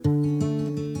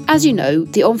As you know,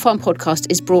 the On Farm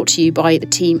podcast is brought to you by the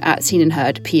team at Seen and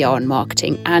Heard PR and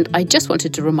Marketing, and I just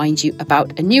wanted to remind you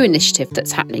about a new initiative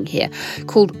that's happening here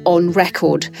called On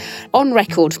Record. On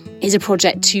Record is a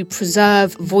project to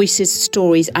preserve voices,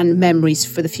 stories and memories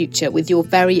for the future with your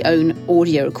very own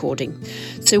audio recording.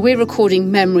 So we're recording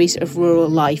memories of rural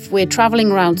life. We're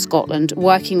travelling around Scotland,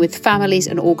 working with families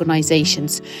and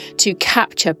organisations to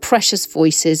capture precious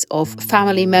voices of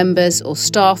family members or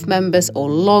staff members or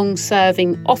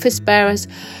long-serving office bearers,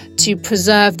 to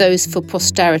preserve those for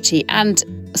posterity and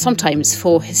sometimes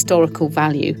for historical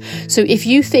value. So if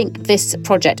you think this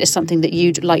project is something that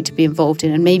you'd like to be involved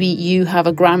in, and maybe you have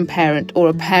a grandparent or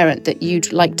a parent that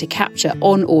you'd like to capture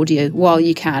on audio while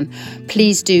you can,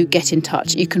 please do get in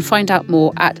touch. You can find out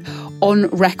more at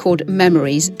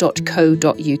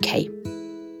onrecordmemories.co.uk.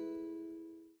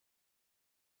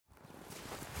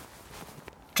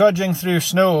 Trudging through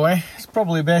snow, eh? It's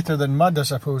probably better than mud, I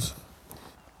suppose.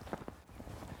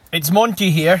 It's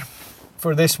Monty here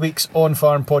for this week's On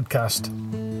Farm podcast.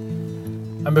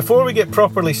 And before we get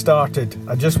properly started,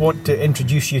 I just want to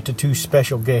introduce you to two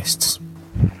special guests.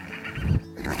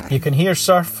 You can hear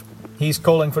Surf, he's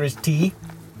calling for his tea.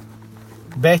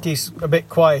 Betty's a bit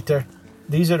quieter.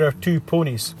 These are our two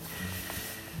ponies.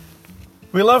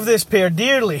 We love this pair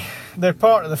dearly. They're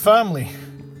part of the family.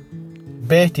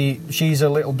 Betty, she's a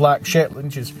little black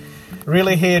Shetland. She's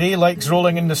really hairy, likes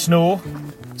rolling in the snow.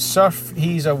 Surf,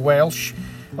 he's a Welsh,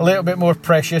 a little bit more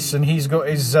precious, and he's got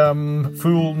his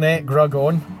full neck rug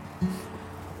on.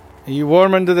 Are you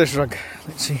warm under this rug?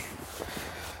 Let's see.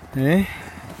 Eh?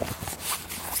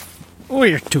 Oh,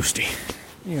 you're toasty.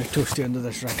 You're toasty under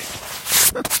this rug.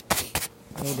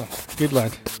 Well done. Good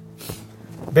lad.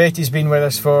 Betty's been with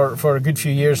us for a good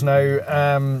few years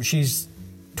now. She's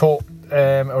taught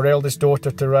our eldest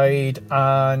daughter to ride,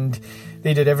 and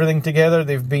they did everything together.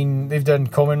 They've done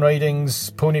common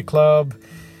ridings, pony club,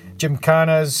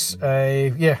 gymkhanas,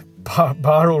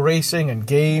 barrel racing and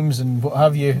games and what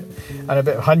have you, and a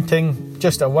bit of hunting.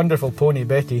 Just a wonderful pony,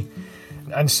 Betty.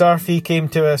 And Surf, he came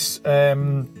to us.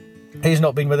 He's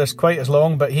not been with us quite as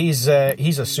long, but he's a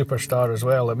superstar as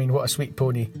well. I mean, what a sweet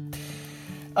pony.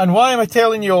 And why am I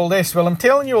telling you all this? Well, I'm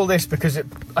telling you all this because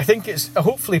I think it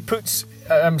hopefully puts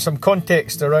some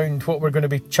context around what we're going to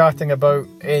be chatting about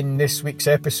in this week's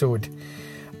episode.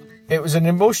 This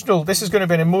is going to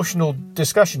be an emotional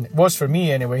discussion. It was for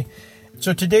me anyway.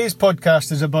 So today's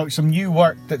podcast is about some new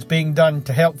work that's being done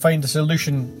to help find a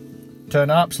solution to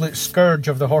an absolute scourge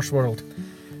of the horse world,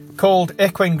 called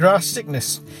equine grass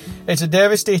sickness. It's a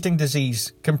devastating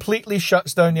disease, completely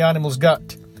shuts down the animal's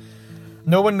gut.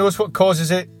 No one knows what causes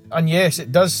it, and yes,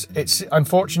 it does. It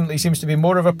unfortunately seems to be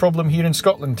more of a problem here in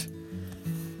Scotland.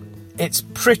 It's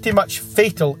pretty much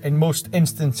fatal in most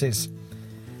instances.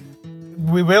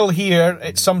 We will hear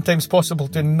it's sometimes possible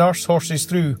to nurse horses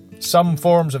through some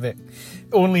forms of it,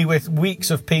 only with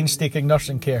weeks of painstaking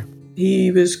nursing care.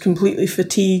 He was completely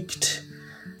fatigued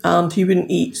and he wouldn't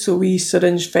eat, so we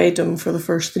syringe fed him for the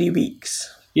first 3 weeks.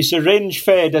 You syringe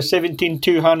fed a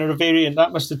 17-2 Hanoverian.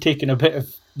 That must have taken a bit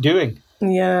of doing.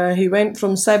 Yeah, he went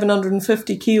from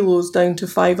 750 kilos down to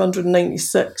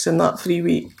 596 in that 3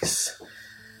 weeks.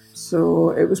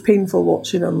 So it was painful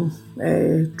watching him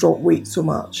drop weight so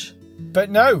much.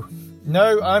 But now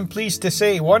I'm pleased to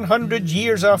say 100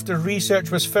 years after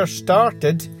research was first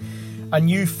started, a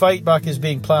new fight back is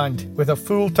being planned with a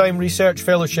full-time research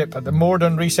fellowship at the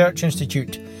Morden Research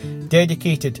Institute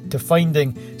dedicated to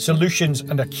finding solutions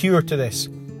and a cure to this.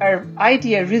 Our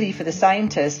idea really for the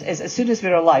scientists is as soon as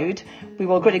we're allowed, we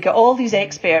will go to get all these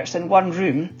experts in one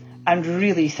room and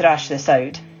really thrash this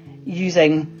out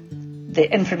using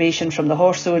the information from the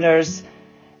horse owners,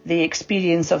 the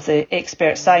experience of the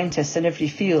expert scientists in every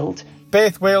field.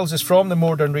 Beth Wells is from the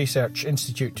Morden Research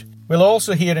Institute. We'll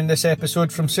also hear in this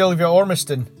episode from Sylvia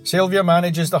Ormiston. Sylvia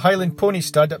manages the Highland Pony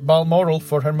Stud at Balmoral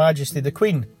for Her Majesty the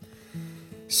Queen.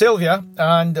 Sylvia,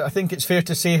 and I think it's fair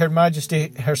to say Her Majesty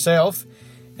herself,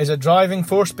 is a driving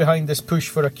force behind this push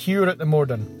for a cure at the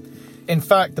Morden. In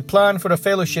fact, the plan for a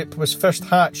fellowship was first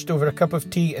hatched over a cup of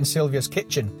tea in Sylvia's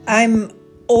kitchen. I'm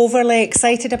overly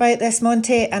excited about this,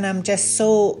 Monty, and I'm just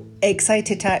so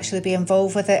excited to actually be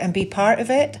involved with it and be part of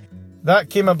it. That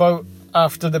came about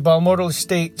after the Balmoral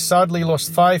estate sadly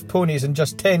lost 5 ponies in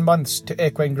just 10 months to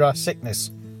equine grass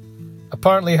sickness.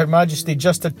 Apparently Her Majesty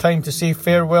just had time to say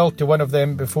farewell to one of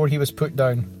them before he was put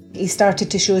down. He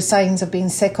started to show signs of being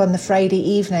sick on the Friday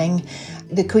evening.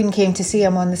 The Queen came to see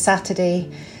him on the Saturday.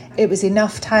 It was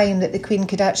enough time that the Queen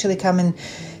could actually come and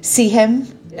see him,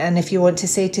 and if you want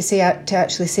to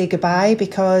actually say goodbye,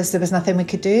 because there was nothing we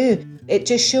could do. It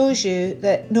just shows you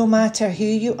that no matter who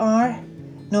you are,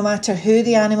 no matter who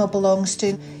the animal belongs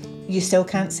to, you still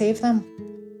can't save them.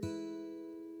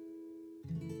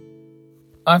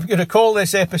 I'm going to call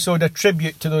this episode a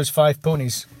tribute to those 5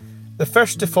 ponies. The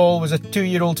first to fall was a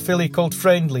 2-year-old filly called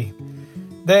Friendly.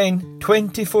 Then,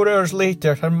 24 hours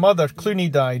later, her mother,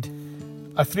 Clooney, died.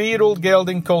 A 3-year-old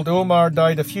gelding called Omar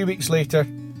died a few weeks later.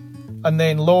 And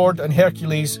then Lord and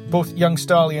Hercules, both young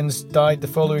stallions, died the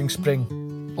following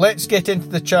spring. Let's get into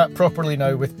the chat properly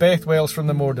now with Beth Wells from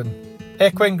the Morden,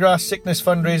 Equine Grass Sickness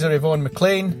fundraiser Yvonne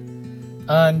McLean,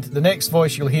 and the next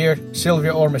voice you'll hear,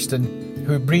 Sylvia Ormiston,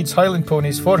 who breeds Highland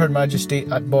ponies for Her Majesty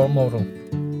at Balmoral.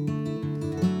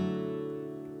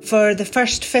 For the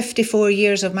first 54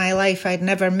 years of my life, I'd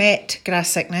never met grass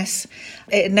sickness.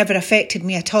 It had never affected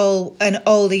me at all in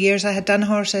all the years I had done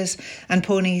horses and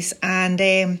ponies. And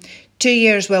 1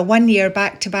 year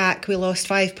back to back, we lost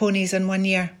 5 ponies in 1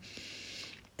 year.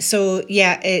 So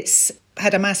yeah, it's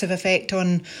had a massive effect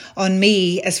on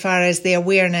me as far as the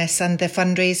awareness and the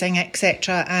fundraising,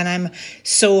 etc. And I'm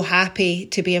so happy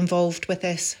to be involved with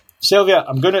this. Sylvia,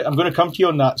 I'm gonna come to you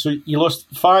on that. So you lost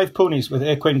 5 ponies with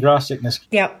equine grass sickness.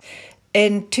 Yep.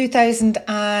 In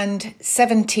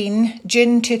 2017,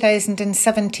 June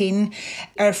 2017,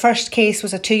 our first case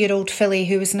was a 2-year-old filly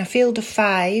who was in a field of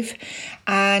 5,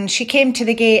 and she came to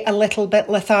the gate a little bit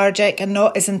lethargic and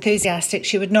not as enthusiastic.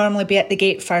 She would normally be at the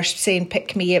gate first saying,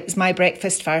 "Pick me, it was my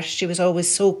breakfast first." She was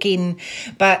always so keen,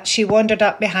 but she wandered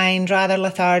up behind rather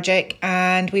lethargic,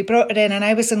 and we brought her in, and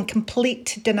I was in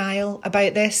complete denial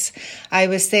about this. I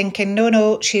was thinking,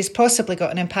 no, she's possibly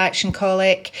got an impaction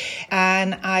colic,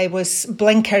 and I was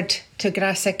blinkered to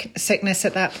grass sickness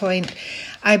at that point.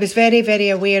 I was very, very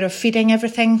aware of feeding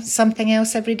everything something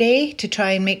else every day to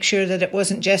try and make sure that it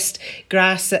wasn't just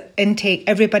grass intake.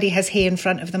 Everybody has hay in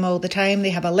front of them all the time.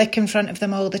 They have a lick in front of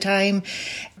them all the time.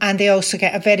 And they also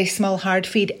get a very small hard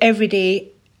feed every day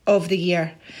of the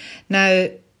year. Now,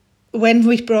 when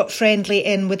we brought Friendly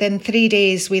in, within 3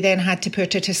 days, we then had to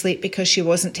put her to sleep because she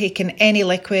wasn't taking any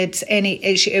liquids.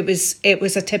 It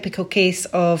was a typical case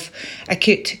of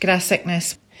acute grass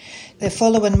sickness. The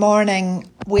following morning,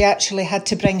 we actually had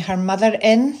to bring her mother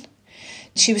in.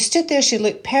 She was stood there, she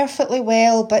looked perfectly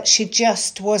well, but she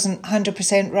just wasn't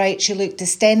 100% right. She looked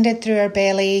distended through her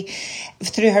belly,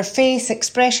 through her face,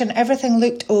 expression, everything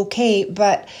looked okay,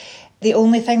 but the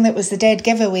only thing that was the dead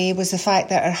giveaway was the fact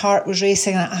that her heart was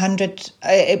racing at 100.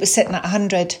 It was sitting at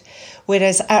 100,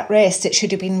 whereas at rest it should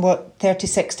have been,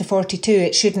 36 to 42.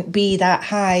 It shouldn't be that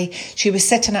high. She was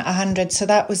sitting at 100, so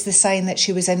that was the sign that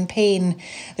she was in pain.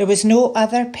 There was no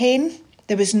other pain.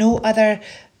 There was no other,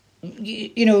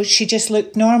 she just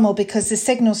looked normal because the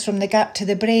signals from the gut to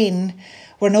the brain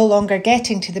were no longer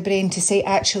getting to the brain to say,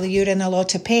 actually, you're in a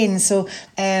lot of pain. So,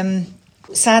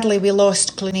 sadly, we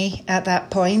lost Clooney at that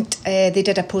point. They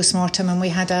did a post-mortem and we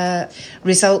had a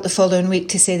result the following week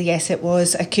to say, yes, it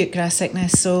was acute grass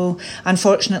sickness. So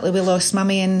unfortunately, we lost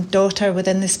mummy and daughter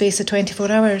within the space of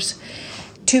 24 hours.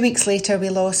 2 weeks later, we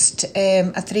lost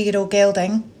a 3-year-old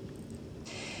gelding.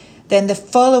 Then the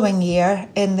following year,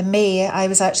 in the May, I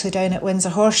was actually down at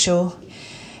Windsor Horse Show.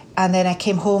 And then I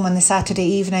came home on the Saturday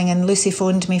evening and Lucy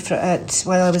phoned me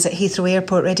while I was at Heathrow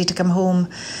Airport ready to come home.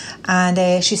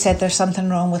 And she said there's something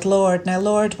wrong with Lord. Now,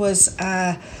 Lord was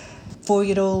a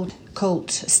 4-year-old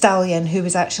colt stallion who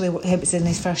was in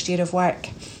his first year of work.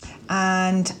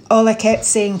 And all I kept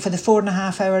saying for the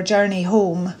 4.5-hour journey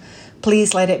home,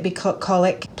 please let it be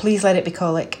colic, please let it be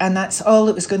colic. And that's all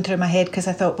that was going through my head because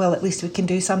I thought, well, at least we can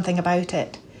do something about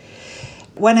it.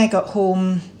 When I got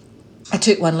home, I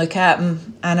took one look at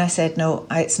him and I said, no,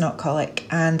 it's not colic.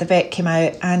 And the vet came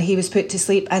out and he was put to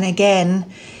sleep. And again,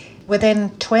 within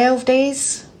 12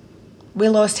 days, we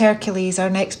lost Hercules, our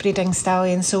next breeding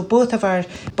stallion. So both of our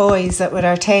boys that were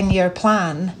our 10-year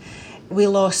plan, we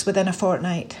lost within a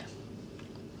fortnight.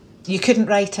 You couldn't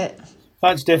write it.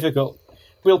 That's difficult.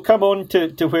 We'll come on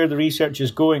to where the research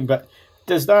is going, but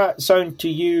does that sound to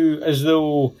you as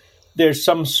though there's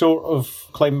some sort of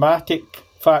climatic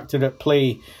factor at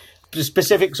play?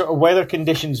 Specific sort of weather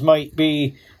conditions might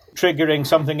be triggering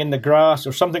something in the grass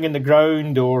or something in the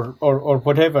ground or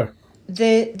whatever.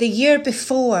 The year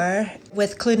before,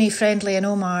 with Clooney, Friendly and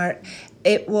Omar,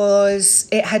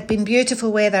 it had been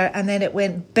beautiful weather and then it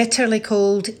went bitterly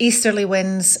cold, easterly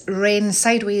winds, rain,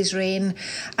 sideways rain,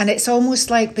 and it's almost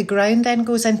like the ground then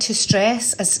goes into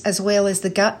stress as well as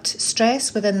the gut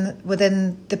stress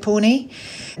within the pony.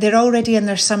 They're already in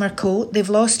their summer coat, they've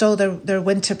lost all their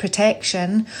winter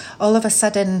protection. All of a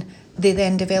sudden they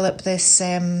then develop this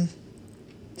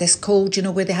cold,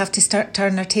 where they have to start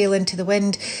turn their tail into the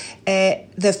wind.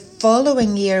 The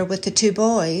following year with the 2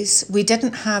 boys, we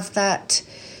didn't have that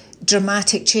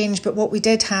dramatic change, but what we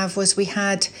did have was we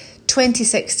had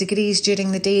 26 degrees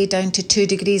during the day down to 2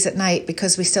 degrees at night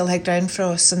because we still had ground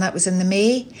frost, and that was in the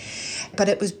May. But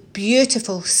it was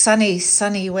beautiful,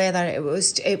 sunny weather. It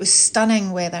was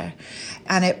stunning weather,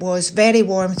 and it was very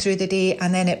warm through the day,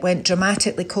 and then it went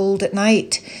dramatically cold at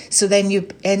night. So then you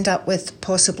end up with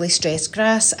possibly stressed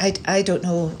grass. I don't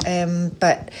know,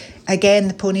 but again,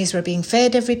 the ponies were being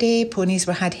fed every day. Ponies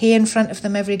had hay in front of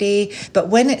them every day. But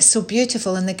when it's so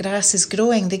beautiful and the grass is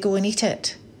growing, they go and eat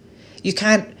it. You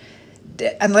can't,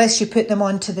 unless you put them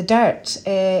onto the dirt,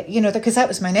 because that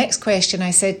was my next question. I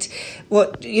said,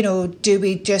 do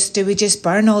we just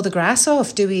burn all the grass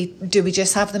off? Do we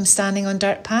just have them standing on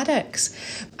dirt paddocks?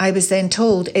 I was then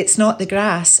told it's not the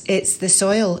grass, it's the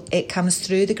soil. It comes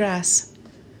through the grass.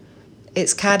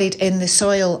 It's carried in the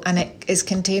soil and it is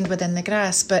contained within the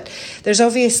grass. But there's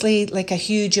obviously like a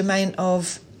huge amount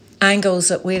of angles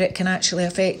at where it can actually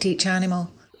affect each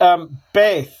animal.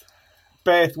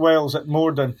 Beth Wells at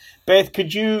Morden. Beth,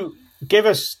 could you give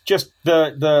us just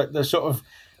the sort of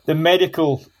the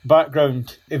medical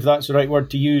background, if that's the right word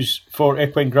to use, for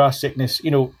equine grass sickness,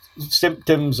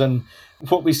 symptoms and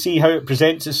what we see, how it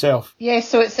presents itself? Yes,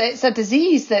 so it's a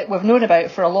disease that we've known about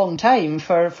for a long time,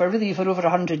 for over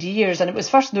 100 years, and it was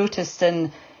first noticed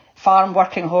in farm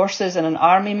working horses and in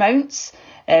army mounts.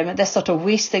 This sort of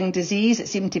wasting disease, it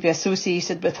seemed to be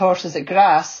associated with horses at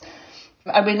grass.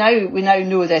 And we now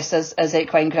know this as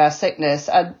equine grass sickness,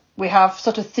 and we have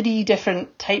sort of 3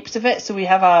 different types of it. So we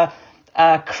have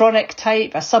a chronic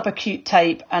type, a subacute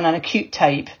type, and an acute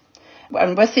type.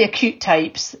 And with the acute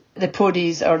types, the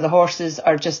ponies or the horses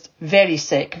are just very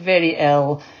sick, very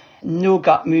ill, no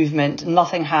gut movement,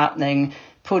 nothing happening.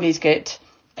 Ponies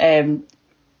can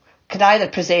either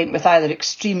present with either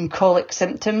extreme colic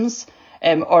symptoms,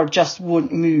 or just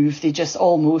won't move. They just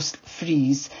almost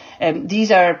freeze.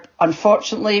 These are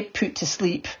unfortunately put to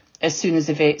sleep as soon as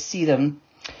the vets see them.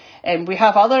 We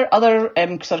have other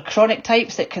sort of chronic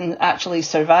types that can actually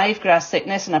survive grass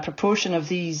sickness, and a proportion of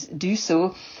these do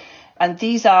so. And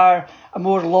these are a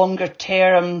more longer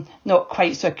term, not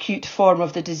quite so acute form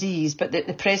of the disease, but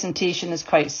the presentation is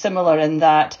quite similar in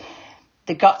that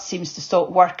the gut seems to stop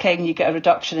working. You get a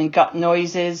reduction in gut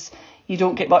noises. You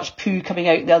don't get much poo coming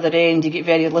out the other end. You get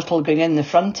very little going in the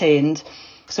front end.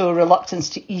 So reluctance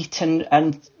to eat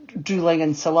and drooling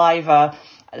and saliva.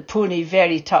 The pony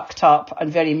very tucked up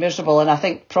and very miserable. And I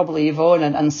think probably Yvonne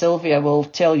and Sylvia will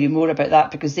tell you more about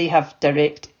that because they have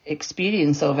direct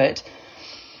experience of it.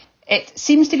 It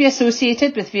seems to be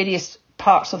associated with various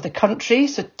parts of the country.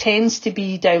 So it tends to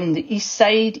be down the east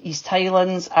side, East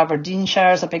Highlands,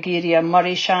 Aberdeenshire, a big area,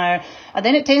 Murrayshire. And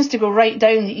then it tends to go right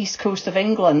down the east coast of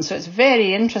England. So it's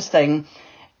very interesting,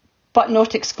 but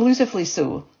not exclusively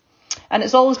so. And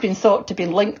it's always been thought to be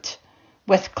linked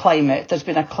with climate. There's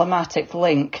been a climatic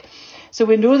link. So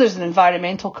we know there's an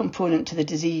environmental component to the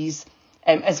disease,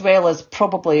 as well as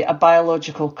probably a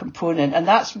biological component. And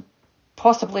that's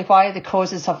possibly why the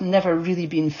causes have never really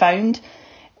been found,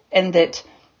 in that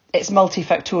it's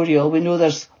multifactorial. We know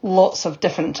there's lots of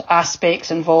different aspects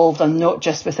involved and not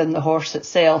just within the horse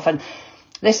itself. And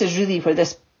this is really where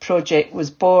this project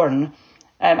was born.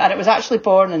 And it was actually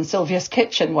born in Sylvia's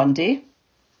kitchen one day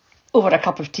over a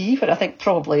cup of tea, where I think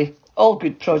probably all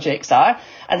good projects are.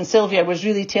 And Sylvia was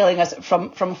really telling us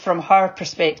from her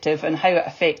perspective and how it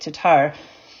affected her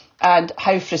and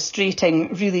how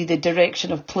frustrating really the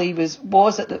direction of play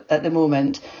was at the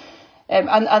moment.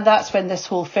 And that's when this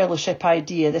whole fellowship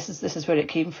idea, this is where it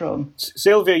came from.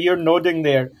 Sylvia, you're nodding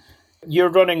there. You're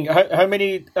running, how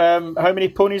many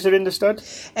ponies are in the stud?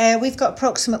 We've got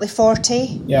approximately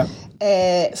 40. Yeah.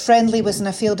 Friendly was in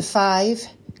a field of 5.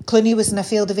 Clooney was in a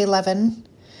field of 11.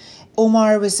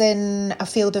 Omar was in a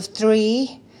field of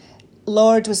 3.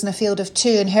 Lord was in a field of 2,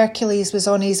 and Hercules was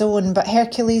on his own, but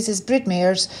Hercules'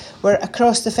 broodmares were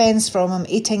across the fence from him,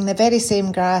 eating the very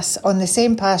same grass on the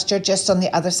same pasture, just on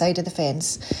the other side of the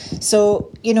fence.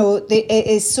 So, it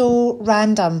is so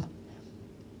random.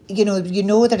 You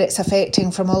know that it's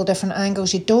affecting from all different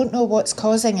angles. You don't know what's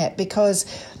causing it, because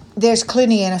there's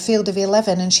Clooney in a field of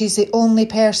 11, and she's the only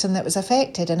person that was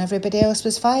affected, and everybody else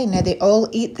was fine. Now, they all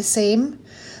eat the same.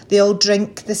 They all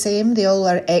drink the same. They all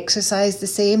are exercised the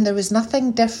same. There was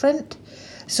nothing different.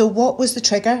 So what was the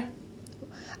trigger?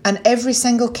 And every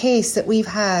single case that we've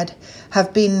had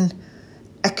have been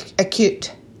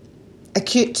acute.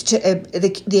 Acute to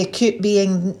the acute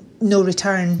being no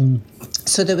return.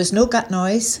 So there was no gut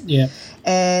noise. Yeah.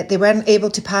 They weren't able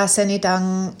to pass any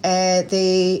dung.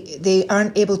 They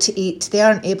aren't able to eat. They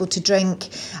aren't able to drink.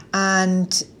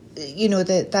 And,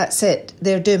 that's it.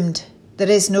 They're doomed. There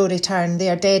is no return. They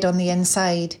are dead on the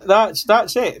inside. That's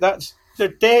it. They're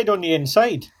dead on the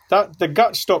inside. That the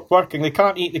guts stop working. They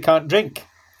can't eat. They can't drink.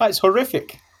 That's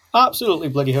horrific. Absolutely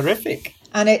bloody horrific.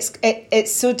 And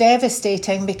it's so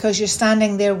devastating because you're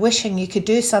standing there wishing you could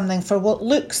do something for what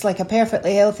looks like a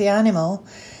perfectly healthy animal,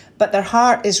 but their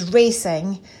heart is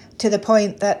racing to the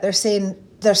point that they're saying,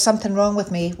 there's something wrong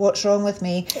with me. What's wrong with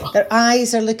me? Their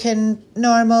eyes are looking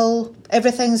normal.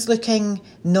 Everything's looking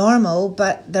normal,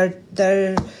 but they're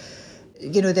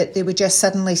that they would just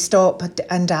suddenly stop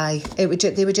and die. They would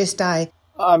just die.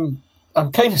 I'm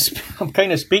kind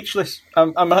of speechless.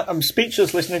 I'm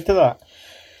speechless listening to that.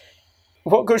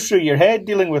 What goes through your head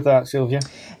dealing with that, Sylvia?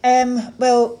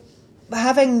 Well,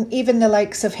 having even the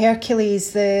likes of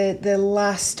Hercules, the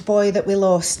last boy that we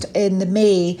lost in the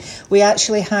May, we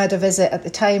actually had a visit at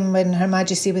the time when Her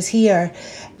Majesty was here.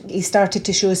 He started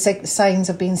to show signs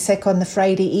of being sick on the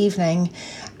Friday evening,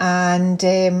 and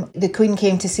the Queen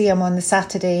came to see him on the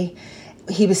Saturday.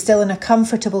 He was still in a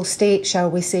comfortable state, shall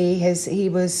we say.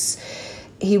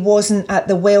 He wasn't at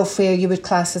the welfare you would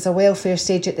class as a welfare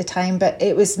stage at the time, but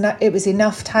it was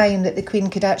enough time that the Queen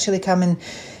could actually come and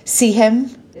see him.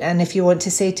 And if you want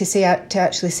to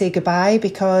actually say goodbye,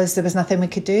 because there was nothing we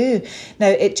could do. Now,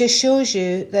 it just shows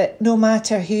you that no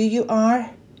matter who you are,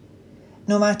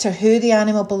 no matter who the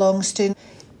animal belongs to,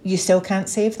 you still can't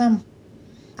save them.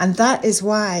 And that is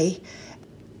why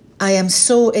I am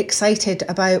so excited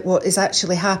about what is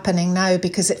actually happening now,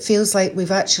 because it feels like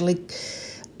we've actually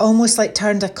almost like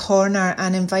turned a corner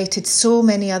and invited so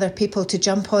many other people to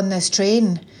jump on this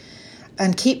train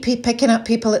and keep picking up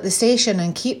people at the station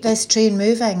and keep this train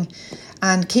moving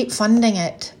and keep funding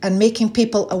it and making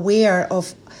people aware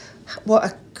of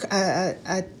what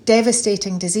a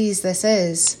devastating disease this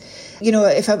is.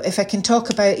 If I can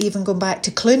talk about even going back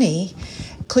to Cluny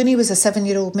was a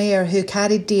 7-year-old mare who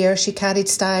carried deer, she carried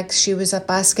stags, she was a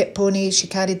basket pony, she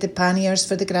carried the panniers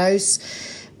for the grouse.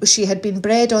 She had been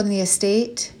bred on the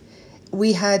estate.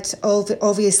 We had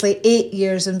obviously 8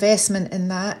 years investment in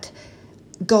that,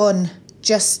 gone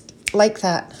just like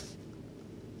that.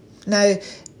 Now,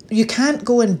 you can't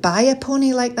go and buy a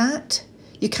pony like that.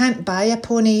 You can't buy a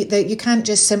pony that you can't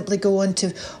just simply go onto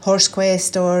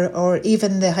HorseQuest or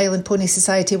even the Highland Pony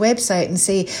Society website and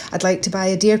say, I'd like to buy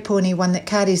a deer pony, one that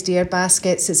carries deer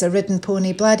baskets, it's a ridden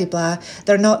pony, blah, blah, blah.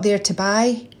 They're not there to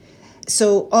buy.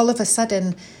 So all of a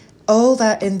sudden, all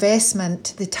that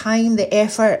investment, the time, the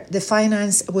effort, the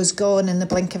finance was gone in the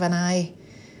blink of an eye.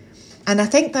 And I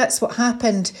think that's what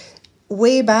happened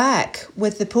way back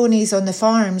with the ponies on the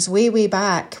farms, way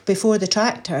back before the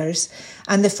tractors,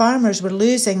 and the farmers were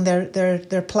losing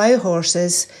their plough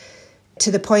horses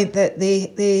to the point that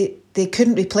they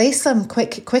couldn't replace them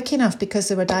quick enough because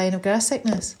they were dying of grass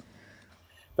sickness.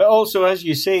 But also, as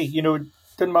you say, it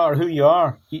doesn't matter who you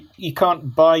are, you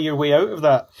can't buy your way out of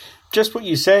that. Just what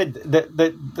you said,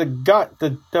 the gut,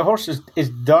 the horse is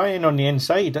dying on the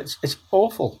inside. It's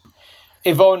awful.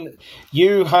 Yvonne,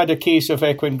 you had a case of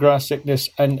equine grass sickness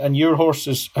and your horse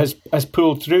has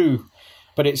pulled through,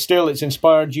 but it's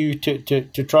inspired you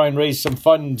to try and raise some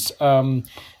funds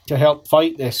to help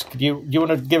fight this. Do you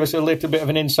want to give us a little bit of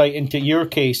an insight into your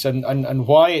case and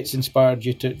why it's inspired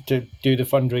you to do the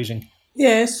fundraising?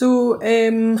 Yeah, so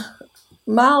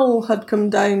Mal had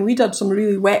come down. We'd had some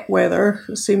really wet weather,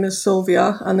 same as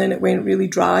Sylvia, and then it went really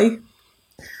dry.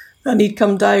 And he'd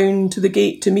come down to the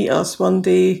gate to meet us one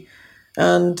day,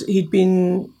 and he'd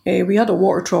been, we had a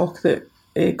water trough that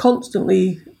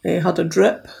constantly had a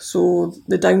drip, so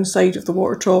the downside of the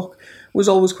water trough was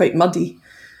always quite muddy,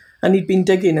 and he'd been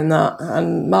digging in that.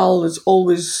 And Mal is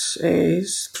always,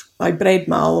 I bred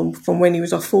Mal from when he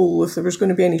was a foal. If there was going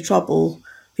to be any trouble,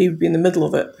 he would be in the middle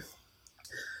of it.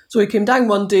 So he came down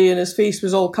one day and his face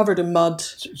was all covered in mud.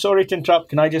 Sorry to interrupt,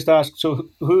 can I just ask, so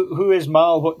who is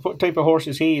Mal? What type of horse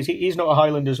is he? He's not a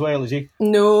Highland as well, is he?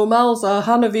 No, Mal's a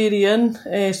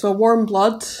Hanoverian, so a warm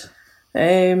blood,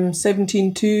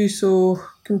 17.2, so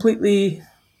completely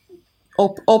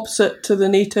opposite to the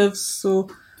natives. So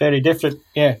very different,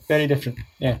 yeah, very different,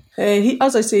 yeah.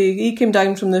 He came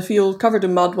down from the field covered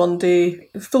in mud one day,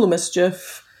 full of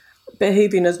mischief,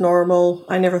 behaving as normal.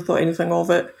 I never thought anything of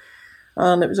it.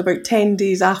 And it was about 10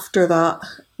 days after that,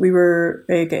 we were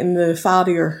getting the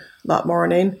farrier that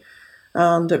morning,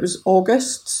 and it was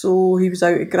August, so he was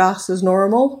out of grass as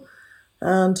normal,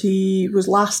 and he was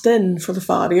last in for the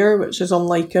farrier, which is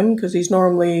unlike him, because he's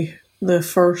normally the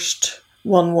first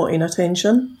one wanting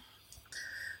attention.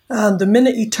 And the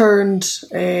minute he turned,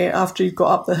 after he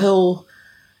got up the hill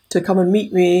to come and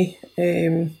meet me,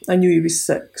 I knew he was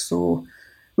sick, so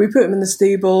we put him in the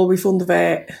stable, we phoned the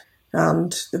vet,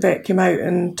 and the vet came out,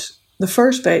 and the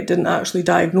first vet didn't actually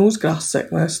diagnose grass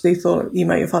sickness. They thought he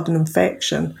might have had an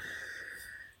infection.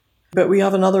 But we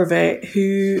have another vet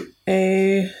who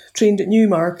trained at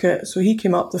Newmarket, so he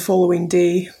came up the following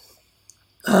day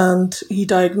and he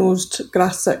diagnosed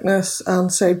grass sickness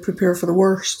and said prepare for the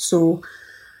worst. So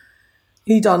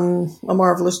he done a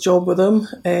marvellous job with him.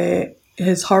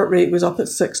 His heart rate was up at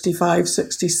 65,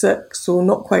 66, so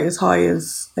not quite as high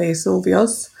as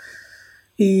Sylvia's.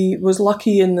 He was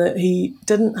lucky in that he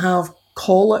didn't have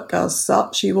colic as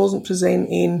such. He wasn't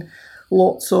presenting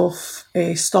lots of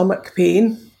stomach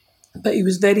pain, but he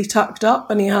was very tucked up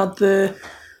and he had the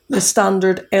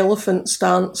standard elephant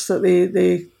stance that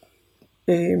they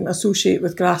associate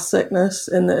with grass sickness,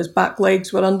 in that his back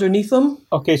legs were underneath him.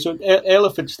 Okay, so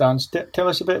elephant stance. Tell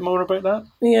us a bit more about that.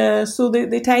 Yeah, so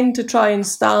they tend to try and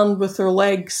stand with their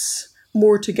legs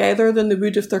more together than they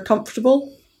would if they're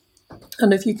comfortable.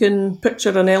 And if you can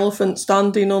picture an elephant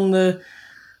standing on the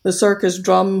circus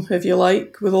drum, if you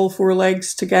like, with all four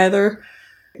legs together,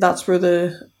 that's where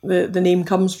the name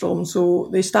comes from. So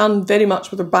they stand very much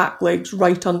with their back legs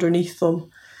right underneath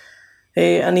them.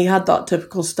 And he had that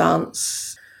typical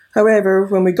stance. However,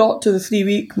 when we got to the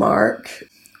 3-week mark,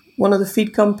 one of the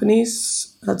feed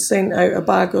companies had sent out a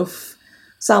bag of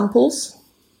samples,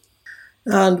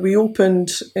 and we opened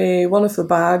one of the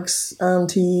bags and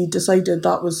he decided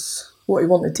that was what he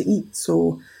wanted to eat.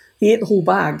 So he ate the whole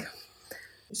bag.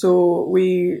 So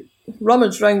we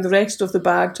rummaged around the rest of the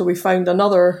bag till we found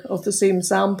another of the same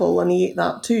sample, and he ate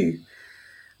that too.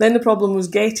 Then the problem was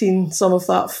getting some of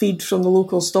that feed from the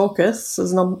local stockists,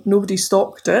 as nobody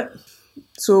stocked it.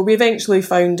 So we eventually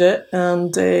found it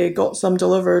and got some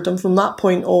delivered, and from that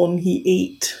point on he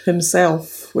ate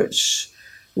himself, which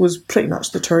was pretty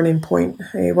much the turning point.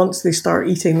 Once they start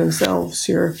eating themselves,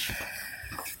 you're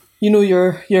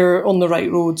on the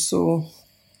right road. So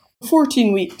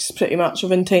 14 weeks pretty much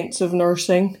of intensive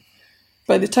nursing.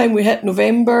 By the time we hit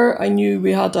November, I knew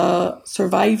we had a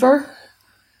survivor,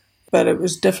 but it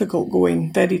was difficult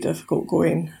going, very difficult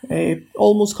going.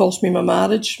 Almost cost me my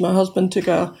marriage. My husband took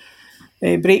a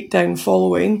breakdown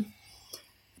following.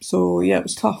 So yeah, it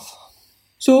was tough.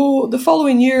 So the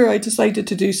following year, I decided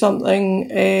to do something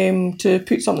to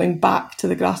put something back to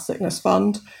the Grass Sickness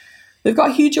Fund. They've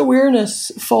got a huge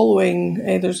awareness following.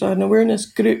 There's an awareness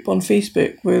group on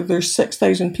Facebook where there's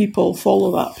 6,000 people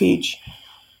follow that page.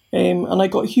 And I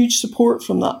got huge support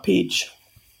from that page.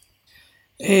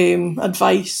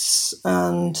 Advice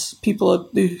and people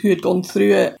who had gone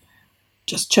through it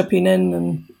just chipping in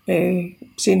and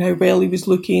saying how well he was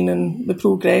looking and the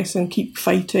progress and keep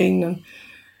fighting. And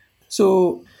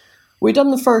so we done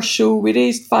the first show. We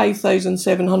raised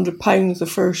 £5,700 the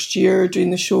first year doing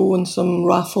the show and some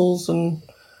raffles and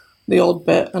the odd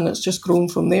bit, and it's just grown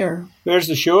from there. Where's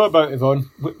the show about, Yvonne?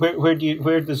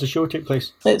 Where does the show take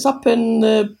place? It's up in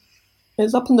the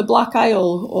Black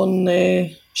Isle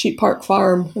on Sheep Park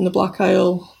Farm in the Black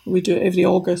Isle. We do it every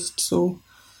August. So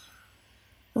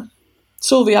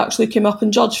Sylvie actually came up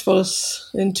and judged for us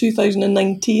in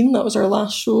 2019. That was our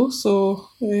last show. So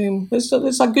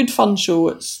it's a good fun show.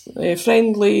 It's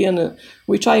friendly, and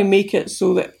we try and make it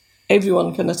so that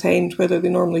everyone can attend, whether they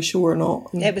normally show or not.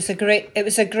 It was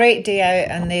a great day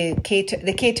out, and they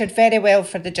catered very well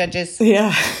for the judges.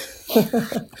 Yeah.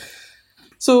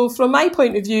 So from my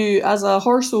point of view as a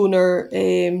horse owner,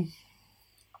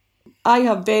 I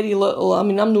have very little. I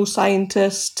mean, I'm no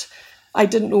scientist. I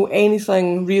didn't know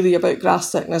anything really about grass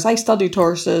sickness. I studied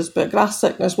horses, but grass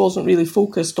sickness wasn't really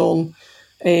focused on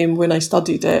when I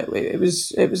studied it. It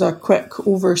was a quick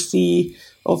oversee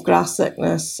of grass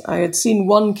sickness. I had seen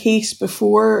one case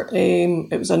before.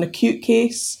 It was an acute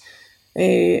case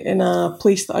in a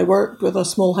place that I worked with, a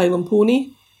small Highland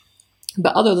pony.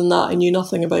 But other than that, I knew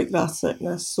nothing about grass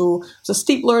sickness. So it was a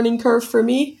steep learning curve for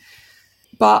me.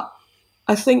 But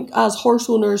I think as horse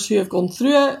owners who have gone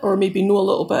through it or maybe know a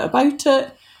little bit about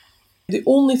it, the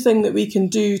only thing that we can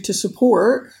do to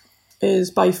support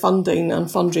is by funding and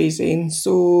fundraising.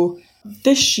 So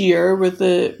this year, with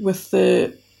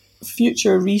the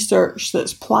future research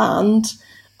that's planned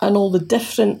and all the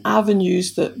different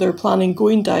avenues that they're planning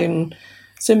going down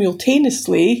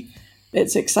simultaneously,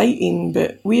 it's exciting.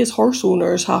 But we as horse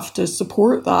owners have to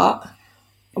support that.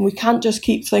 And we can't just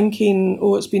keep thinking,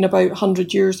 oh, it's been about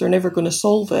 100 years, they're never going to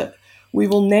solve it. We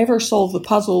will never solve the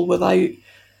puzzle without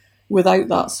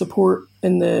that support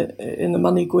in the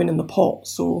money going in the pot.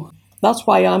 So that's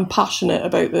why I'm passionate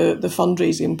about the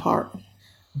fundraising part.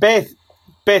 Beth,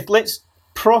 let's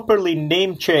properly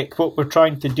name check what we're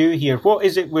trying to do here. What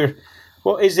is it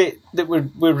that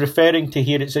we're referring to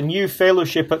here? It's a new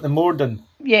fellowship at the Morden.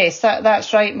 Yes,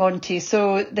 that's right, Monty.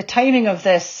 So the timing of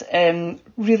this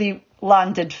really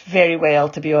landed very well,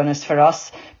 to be honest, for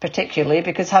us, particularly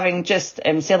because having just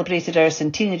celebrated our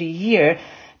centenary year,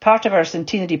 part of our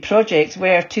centenary project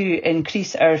were to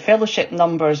increase our fellowship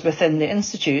numbers within the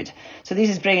Institute. So this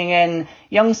is bringing in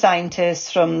young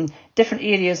scientists from different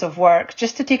areas of work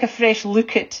just to take a fresh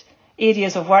look at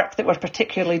areas of work that were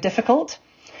particularly difficult.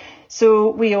 So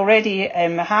we already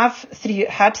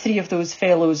had three of those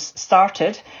fellows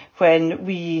started when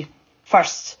we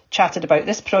first chatted about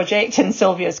this project in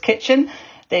Sylvia's kitchen,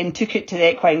 then took it to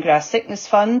the Equine Grass Sickness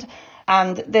Fund.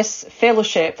 And this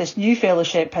new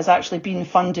fellowship, has actually been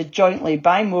funded jointly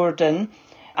by Morden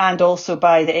and also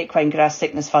by the Equine Grass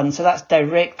Sickness Fund. So that's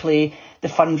directly the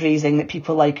fundraising that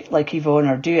people like Yvonne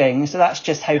are doing. So that's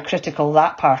just how critical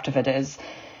that part of it is.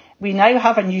 We now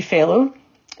have a new fellow.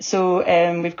 So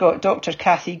we've got Dr.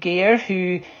 Kathy Gare,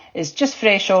 who is just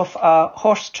fresh off a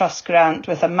Horse Trust grant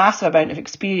with a massive amount of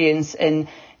experience in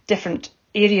different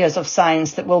areas of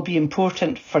science that will be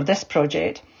important for this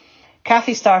project.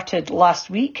 Kathy started last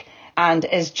week and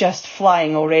is just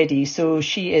flying already. So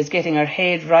she is getting her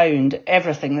head round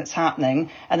everything that's happening.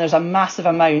 And there's a massive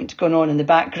amount going on in the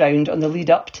background on the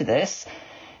lead up to this.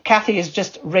 Kathy is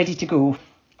just ready to go.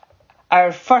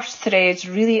 Our first threads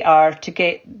really are to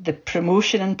get the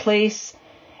promotion in place,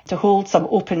 to hold some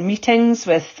open meetings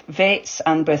with vets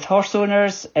and with horse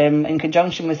owners in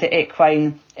conjunction with the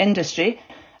equine industry.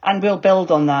 And we'll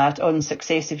build on that on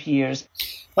successive years.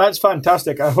 That's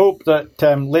fantastic. I hope that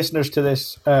listeners to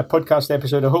this podcast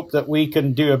episode, I hope that we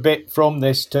can do a bit from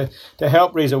this to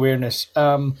help raise awareness.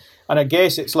 And I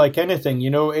guess it's like anything,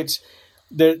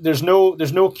 there's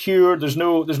no cure, there's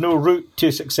no route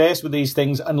to success with these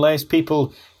things unless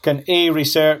people can A,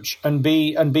 research and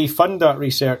B fund that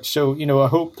research. So, I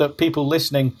hope that people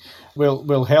listening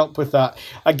will help with that.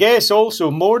 I guess also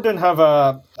Morden have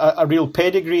a real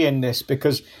pedigree in this,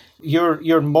 because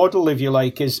your model, if you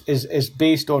like, is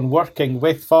based on working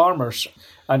with farmers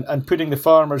and putting the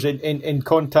farmers in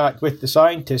contact with the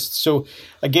scientists. So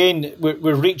again,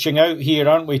 we're reaching out here,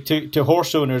 aren't we, to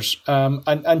horse owners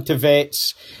and to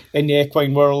vets in the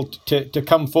equine world to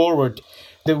come forward.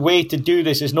 The way to do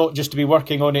this is not just to be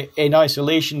working on it in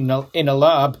isolation in a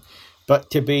lab, but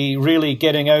to be really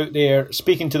getting out there,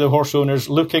 speaking to the horse owners,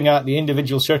 looking at the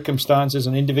individual circumstances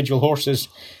and individual horses,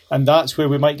 and that's where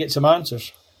we might get some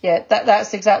answers. Yeah,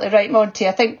 that's exactly right, Monty.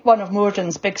 I think one of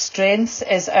Morden's big strengths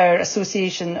is our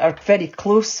association, our very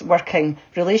close working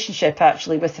relationship,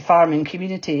 actually, with the farming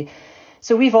community.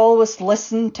 So we've always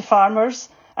listened to farmers,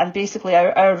 and basically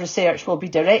our research will be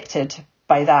directed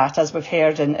by that, as we've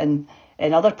heard in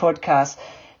other podcasts.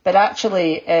 But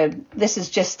actually, this is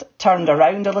just turned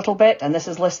around a little bit, and this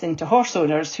is listening to horse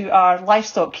owners who are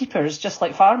livestock keepers, just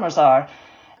like farmers are,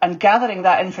 and gathering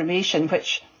that information,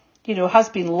 which has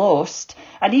been lost.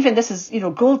 And even this is,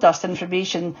 gold dust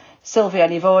information Sylvia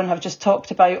and Yvonne have just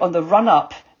talked about on the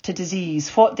run-up to disease,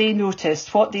 what they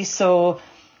noticed, what they saw,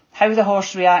 how the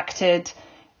horse reacted.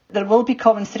 There will be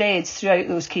common threads throughout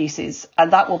those cases,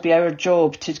 and that will be our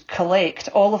job, to collect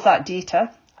all of that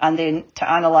data and then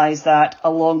to analyse that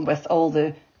along with all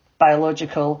the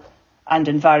biological and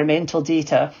environmental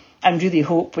data, and really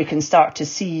hope we can start to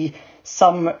see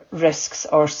some risks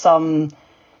or some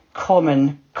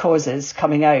common causes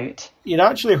coming out. You'd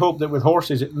actually hope that with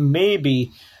horses it may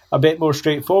be a bit more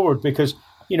straightforward, because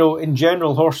in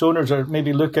general horse owners are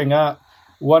maybe looking at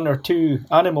one or two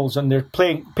animals and they're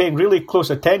paying really close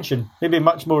attention, maybe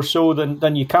much more so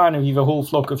than you can if you have a whole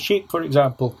flock of sheep, for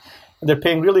example. And they're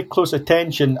paying really close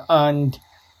attention, and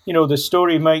the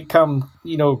story might come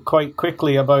quite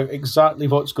quickly about exactly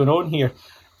what's going on here.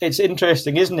 It's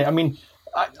interesting, isn't it? I mean,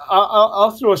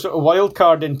 I'll throw a sort of wild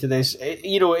card into this.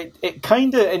 It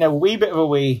kind of, in a wee bit of a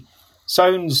way,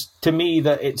 sounds to me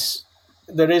that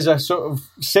there is a sort of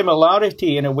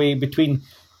similarity in a way between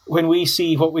when we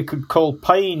see what we could call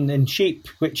pine in sheep,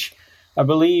 which I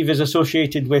believe is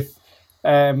associated with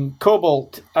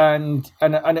cobalt, and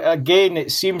again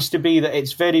it seems to be that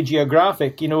it's very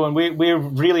geographic, and we're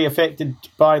really affected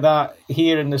by that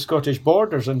here in the Scottish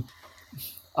borders. And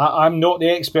I'm not the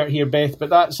expert here, Beth, but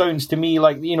that sounds to me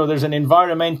like, there's an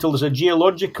environmental, there's a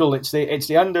geological, it's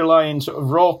the underlying sort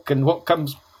of rock and what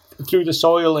comes through the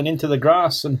soil and into the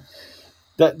grass, and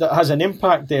that has an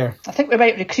impact there. I think we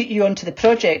might recruit you onto the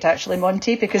project, actually,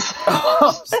 Monty, because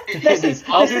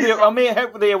I may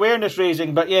help with the awareness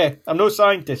raising, but yeah, I'm no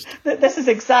scientist. This is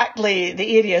exactly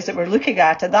the areas that we're looking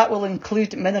at, and that will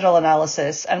include mineral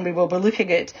analysis, and we will be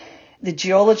looking at the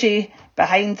geology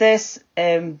behind this,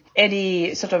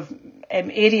 any sort of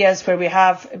areas where we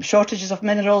have shortages of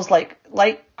minerals like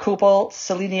cobalt,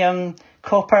 selenium,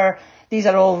 copper. These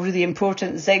are all really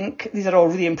important, zinc. These are all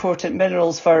really important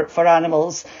minerals for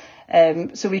animals.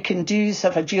 So we can do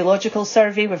sort of a geological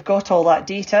survey. We've got all that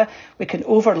data. We can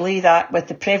overlay that with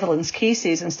the prevalence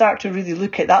cases and start to really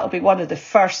look at, that'll be one of the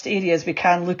first areas we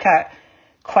can look at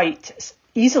quite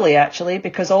easily, actually,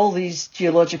 because all these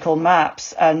geological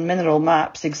maps and mineral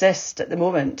maps exist at the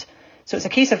moment. So it's a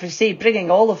case of, we say,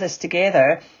 bringing all of this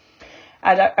together.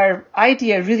 And our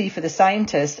idea really for the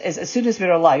scientists is, as soon as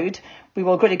we're allowed, we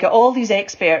will go to get all these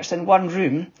experts in one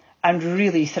room and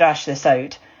really thrash this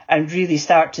out and really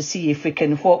start to see if we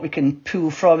can, what we can pull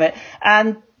from it,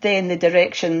 and then the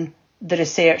direction the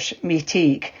research may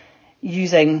take,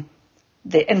 using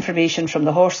the information from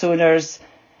the horse owners,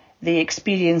 the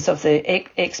experience of the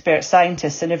expert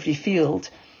scientists in every field.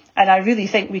 And I really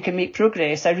think we can make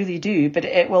progress, I really do, but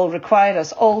it will require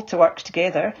us all to work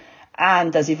together.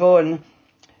 And as Yvonne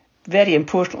very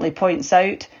importantly points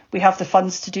out, we have the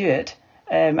funds to do it.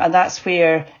 And that's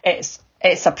where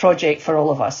it's a project for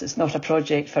all of us. It's not a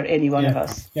project for any one of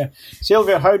us. Yeah.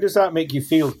 Sylvia, how does that make you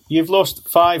feel? You've lost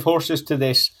 5 horses to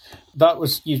this. That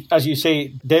was, as you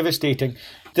say, devastating.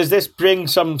 Does this bring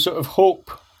some sort of hope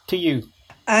to you?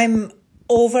 I'm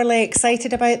overly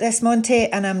excited about this, Monty,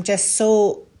 and I'm just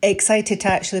so excited to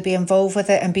actually be involved with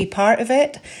it and be part of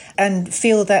it, and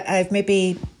feel that I've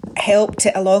maybe helped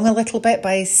it along a little bit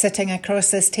by sitting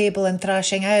across this table and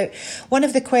thrashing out. One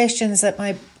of the questions that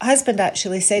my husband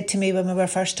actually said to me when we were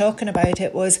first talking about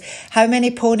it was, how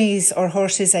many ponies or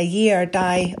horses a year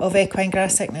die of equine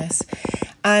grass sickness?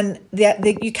 And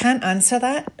you can't answer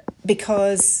that,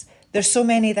 because there's so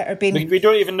many that are being... We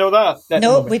don't even know that.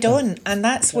 No, we don't. And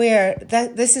that's where...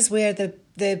 This is where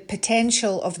the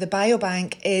potential of the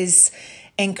biobank is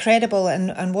incredible.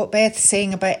 And what Beth's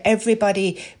saying about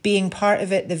everybody being part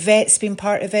of it, the vets being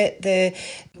part of it,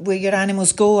 where your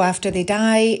animals go after they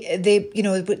die,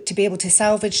 to be able to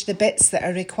salvage the bits that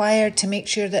are required to make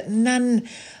sure that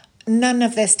none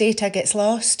of this data gets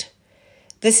lost.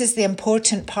 This is the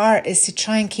important part, is to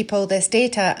try and keep all this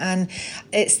data, and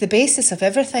it's the basis of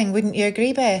everything. Wouldn't you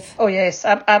agree, Beth? Oh, yes,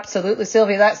 absolutely,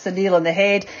 Sylvia. That's the nail on the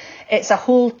head. It's a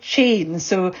whole chain.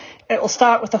 So it'll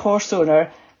start with the horse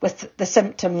owner, with the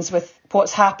symptoms, with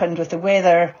what's happened with the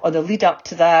weather or the lead up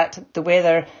to that, the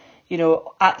weather,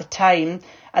 at the time.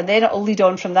 And then it'll lead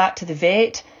on from that to the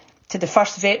vet, to the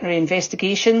first veterinary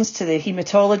investigations, to the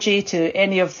haematology, to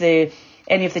any of the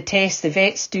tests the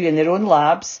vets do in their own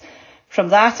labs. From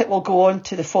that, it will go on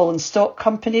to the fallen stock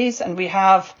companies, and we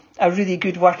have a really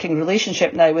good working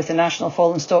relationship now with the National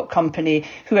Fallen Stock Company,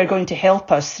 who are going to help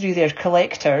us through their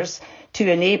collectors to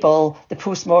enable the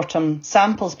post-mortem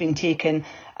samples being taken.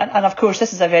 And of course,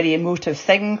 this is a very emotive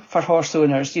thing for horse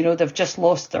owners. They've just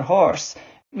lost their horse.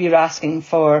 We're asking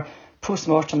for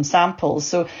post-mortem samples.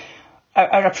 So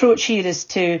our approach here is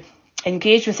to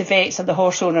engage with the vets and the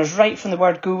horse owners right from the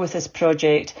word go with this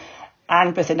project,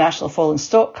 and with the National Fallen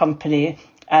Stock Company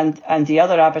and the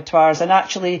other abattoirs, and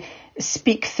actually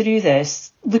speak through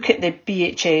this, look at the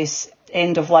BHS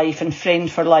end of life and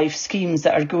Friend for Life schemes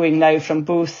that are going now from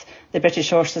both the British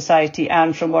Horse Society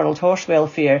and from World Horse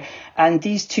Welfare. And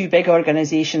these two big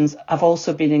organisations have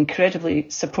also been incredibly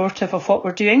supportive of what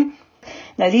we're doing.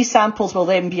 Now, these samples will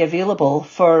then be available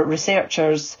for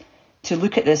researchers to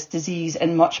look at this disease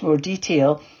in much more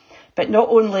detail. But not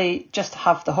only just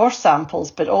have the horse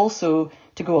samples, but also,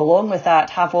 to go along with that,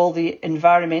 have all the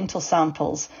environmental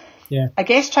samples. Yeah. I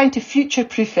guess trying to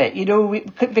future-proof it,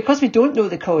 because we don't know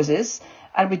the causes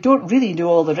and we don't really know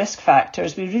all the risk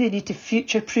factors, we really need to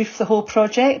future-proof the whole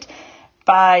project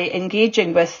by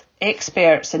engaging with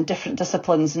experts in different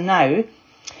disciplines now.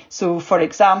 So, for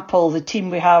example, the team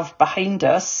we have behind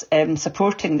us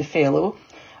supporting the fellow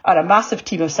are a massive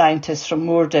team of scientists from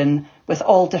Morden with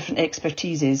all different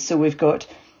expertises. So we've got,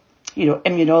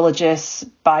 immunologists,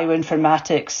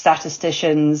 bioinformatics,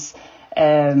 statisticians,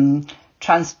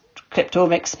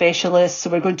 transcriptomics specialists.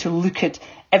 So we're going to look at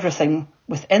everything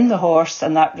within the horse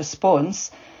and that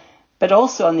response. But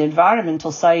also on the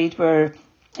environmental side, we're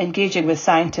engaging with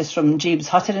scientists from James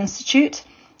Hutter Institute.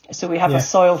 So we have a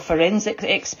soil forensic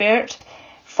expert,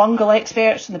 fungal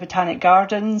experts from the Botanic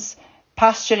Gardens,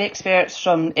 pasture experts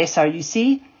from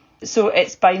SRUC. So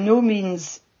it's by no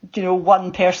means,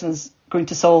 one person's going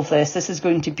to solve this. This is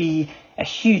going to be a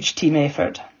huge team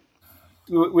effort.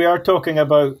 We are talking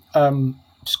about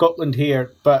Scotland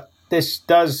here, but this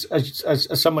does,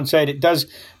 as someone said, it does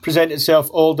present itself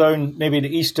all down maybe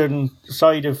the eastern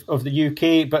side of the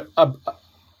UK, but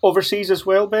overseas as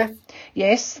well, Beth?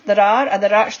 Yes, there are, and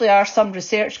there actually are some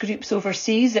research groups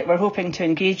overseas that we're hoping to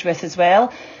engage with as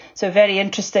well. So a very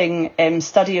interesting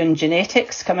study on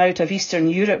genetics come out of Eastern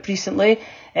Europe recently.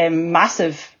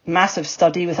 Massive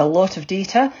study with a lot of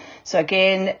data. So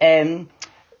again,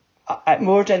 at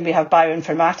Morden, we have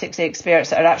bioinformatics experts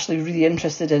that are actually really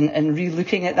interested in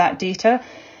re-looking at that data.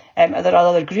 There are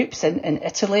other groups in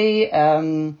Italy,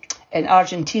 in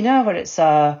Argentina, where it's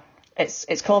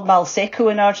called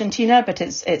Malseco in Argentina, but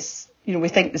it's we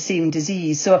think the same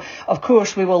disease. So of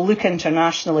course we will look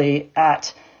internationally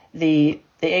at the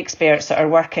experts that are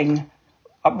working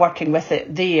with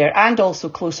it there, and also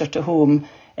closer to home,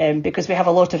 because we have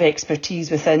a lot of expertise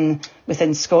within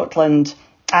Scotland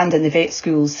and in the vet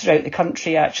schools throughout the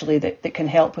country, actually, that can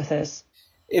help with this.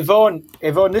 Yvonne,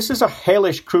 this is a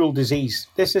hellish, cruel disease.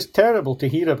 This is terrible to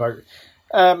hear about.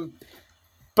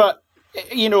 But,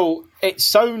 it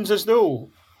sounds as though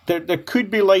there could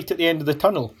be light at the end of the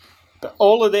tunnel. But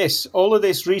all of this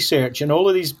research and all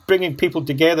of these bringing people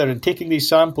together and taking these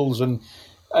samples and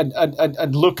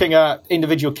looking at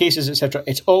individual cases, etc.,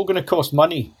 it's all going to cost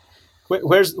money.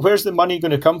 Where's the money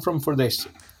going to come from for this?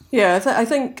 Yeah, I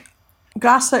think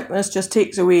grass sickness just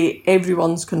takes away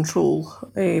everyone's control,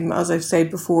 as I've said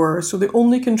before. So the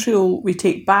only control we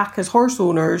take back as horse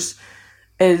owners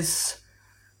is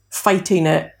fighting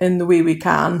it in the way we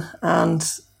can. And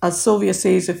as Sylvia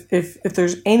says, if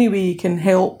there's any way you can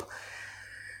help,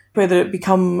 whether it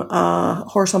become a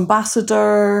horse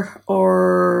ambassador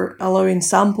or allowing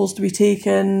samples to be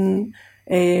taken,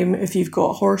 if you've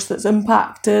got a horse that's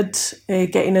impacted,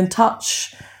 getting in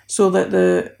touch so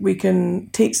that we can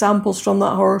take samples from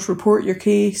that horse, report your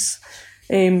case.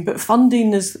 But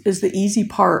funding is the easy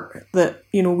part that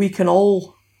we can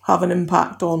all have an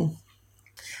impact on.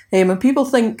 And people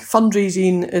think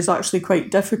fundraising is actually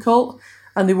quite difficult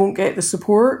and they won't get the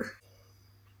support.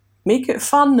 Make it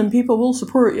fun and people will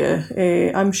support you.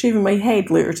 I'm shaving my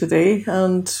head later today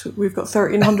and we've got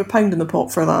 £1,300 in the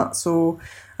pot for that. So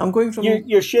I'm going from...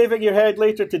 You're shaving your head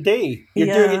later today?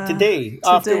 You're doing it today,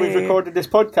 after we've recorded this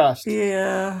podcast?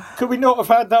 Yeah. Could we not have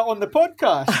had that on the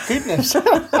podcast? Goodness.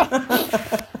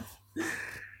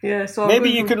 Yeah, so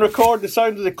maybe you can record the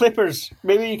sound of the clippers.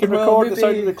 Maybe the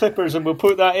sound of the clippers and we'll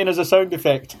put that in as a sound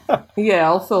effect. Yeah,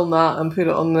 I'll film that and put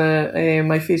it on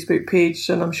my Facebook page,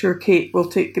 and I'm sure Kate will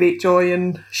take great joy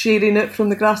in sharing it from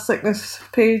the grass sickness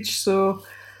page. So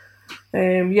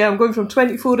I'm going from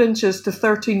 24 inches to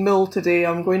 13 mil today.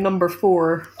 I'm going number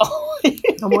 4.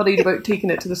 I'm worried about taking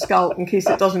it to the scalp in case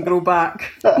it doesn't grow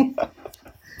back.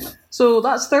 So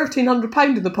that's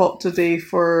 £1,300 in the pot today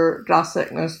for grass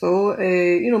sickness, though.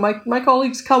 My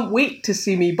colleagues can't wait to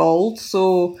see me bald.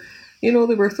 So, they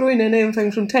were throwing in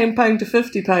anything from £10 to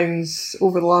 £50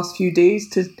 over the last few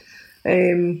days.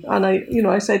 And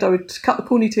I said I would cut the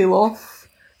ponytail off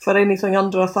for anything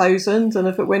under 1,000, and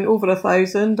if it went over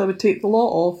 1,000, I would take the lot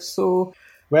off. So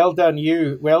well done,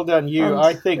 you.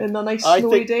 I think in a nice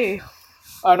snowy day.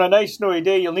 On a nice snowy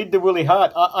day, you'll need the woolly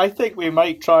hat. I think we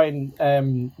might try and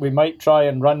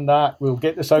run that. We'll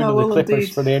get the sound of the clippers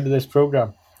indeed for the end of this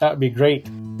programme. That would be great.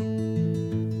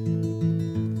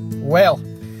 Well,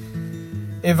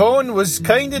 Yvonne was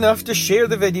kind enough to share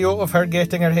the video of her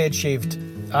getting her head shaved.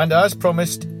 And as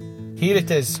promised, here it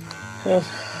is. I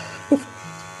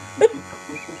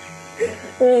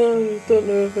don't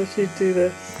know if I should do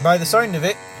this. By the sound of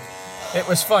it, it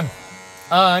was fun.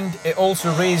 And it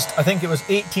also raised, I think it was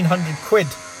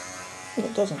 £1,800.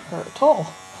 It doesn't hurt at all.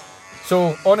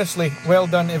 So, honestly, well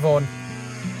done, Yvonne.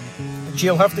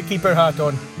 She'll have to keep her hat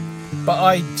on, but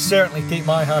I certainly take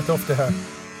my hat off to her.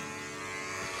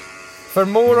 For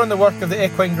more on the work of the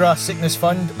Equine Grass Sickness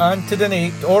Fund and to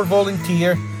donate or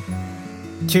volunteer,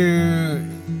 to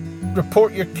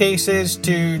report your cases,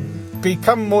 to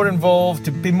become more involved,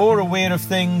 to be more aware of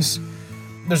things,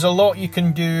 there's a lot you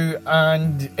can do,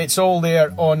 and it's all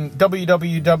there on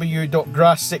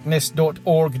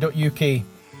www.grasssickness.org.uk.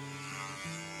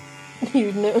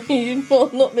 You'd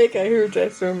not make a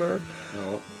hairdresser, Mer.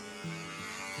 No.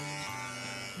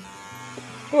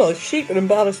 Well, sheep are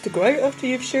embarrassed to go out after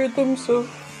you've shared them, so...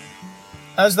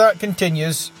 As that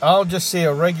continues, I'll just say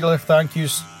a regular thank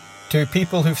yous to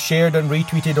people who've shared and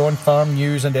retweeted on farm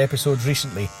news and episodes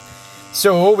recently.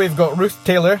 So, we've got Ruth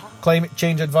Taylor, Climate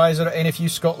Change Advisor at NFU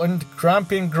Scotland,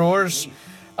 Grampian Growers,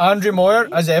 Andrew Moyer,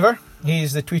 as ever,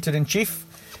 he's the Tweeter-in-Chief,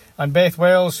 and Beth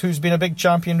Wells, who's been a big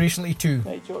champion recently too.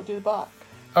 Right, do you want to do the back?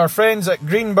 Our friends at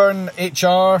Greenburn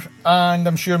HR, and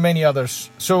I'm sure many others.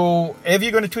 So, if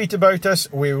you're going to tweet about us,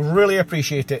 we really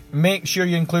appreciate it. Make sure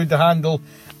you include the handle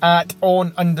at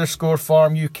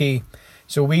 @on_farm UK,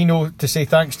 so we know to say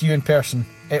thanks to you in person.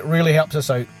 It really helps us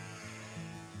out.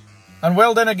 And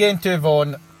well done again to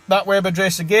Yvonne. That web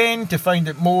address again, to find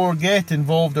out more, get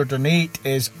involved or donate,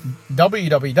 is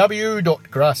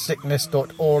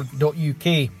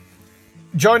www.grasssickness.org.uk.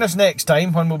 Join us next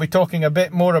time when we'll be talking a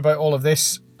bit more about all of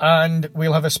this, And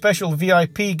we'll have a special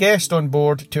VIP guest on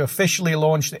board to officially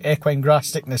launch the Equine Grass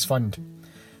Sickness Fund.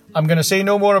 I'm going to say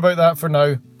no more about that for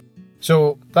now.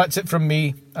 So that's it from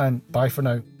me, and bye for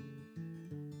now.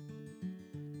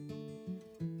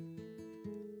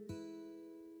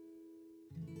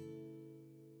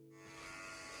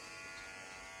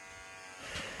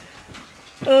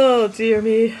 Oh dear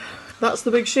me. That's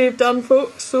the big shave done,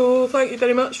 folks, so thank you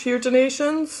very much for your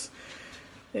donations.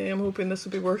 I'm hoping this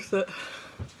will be worth it.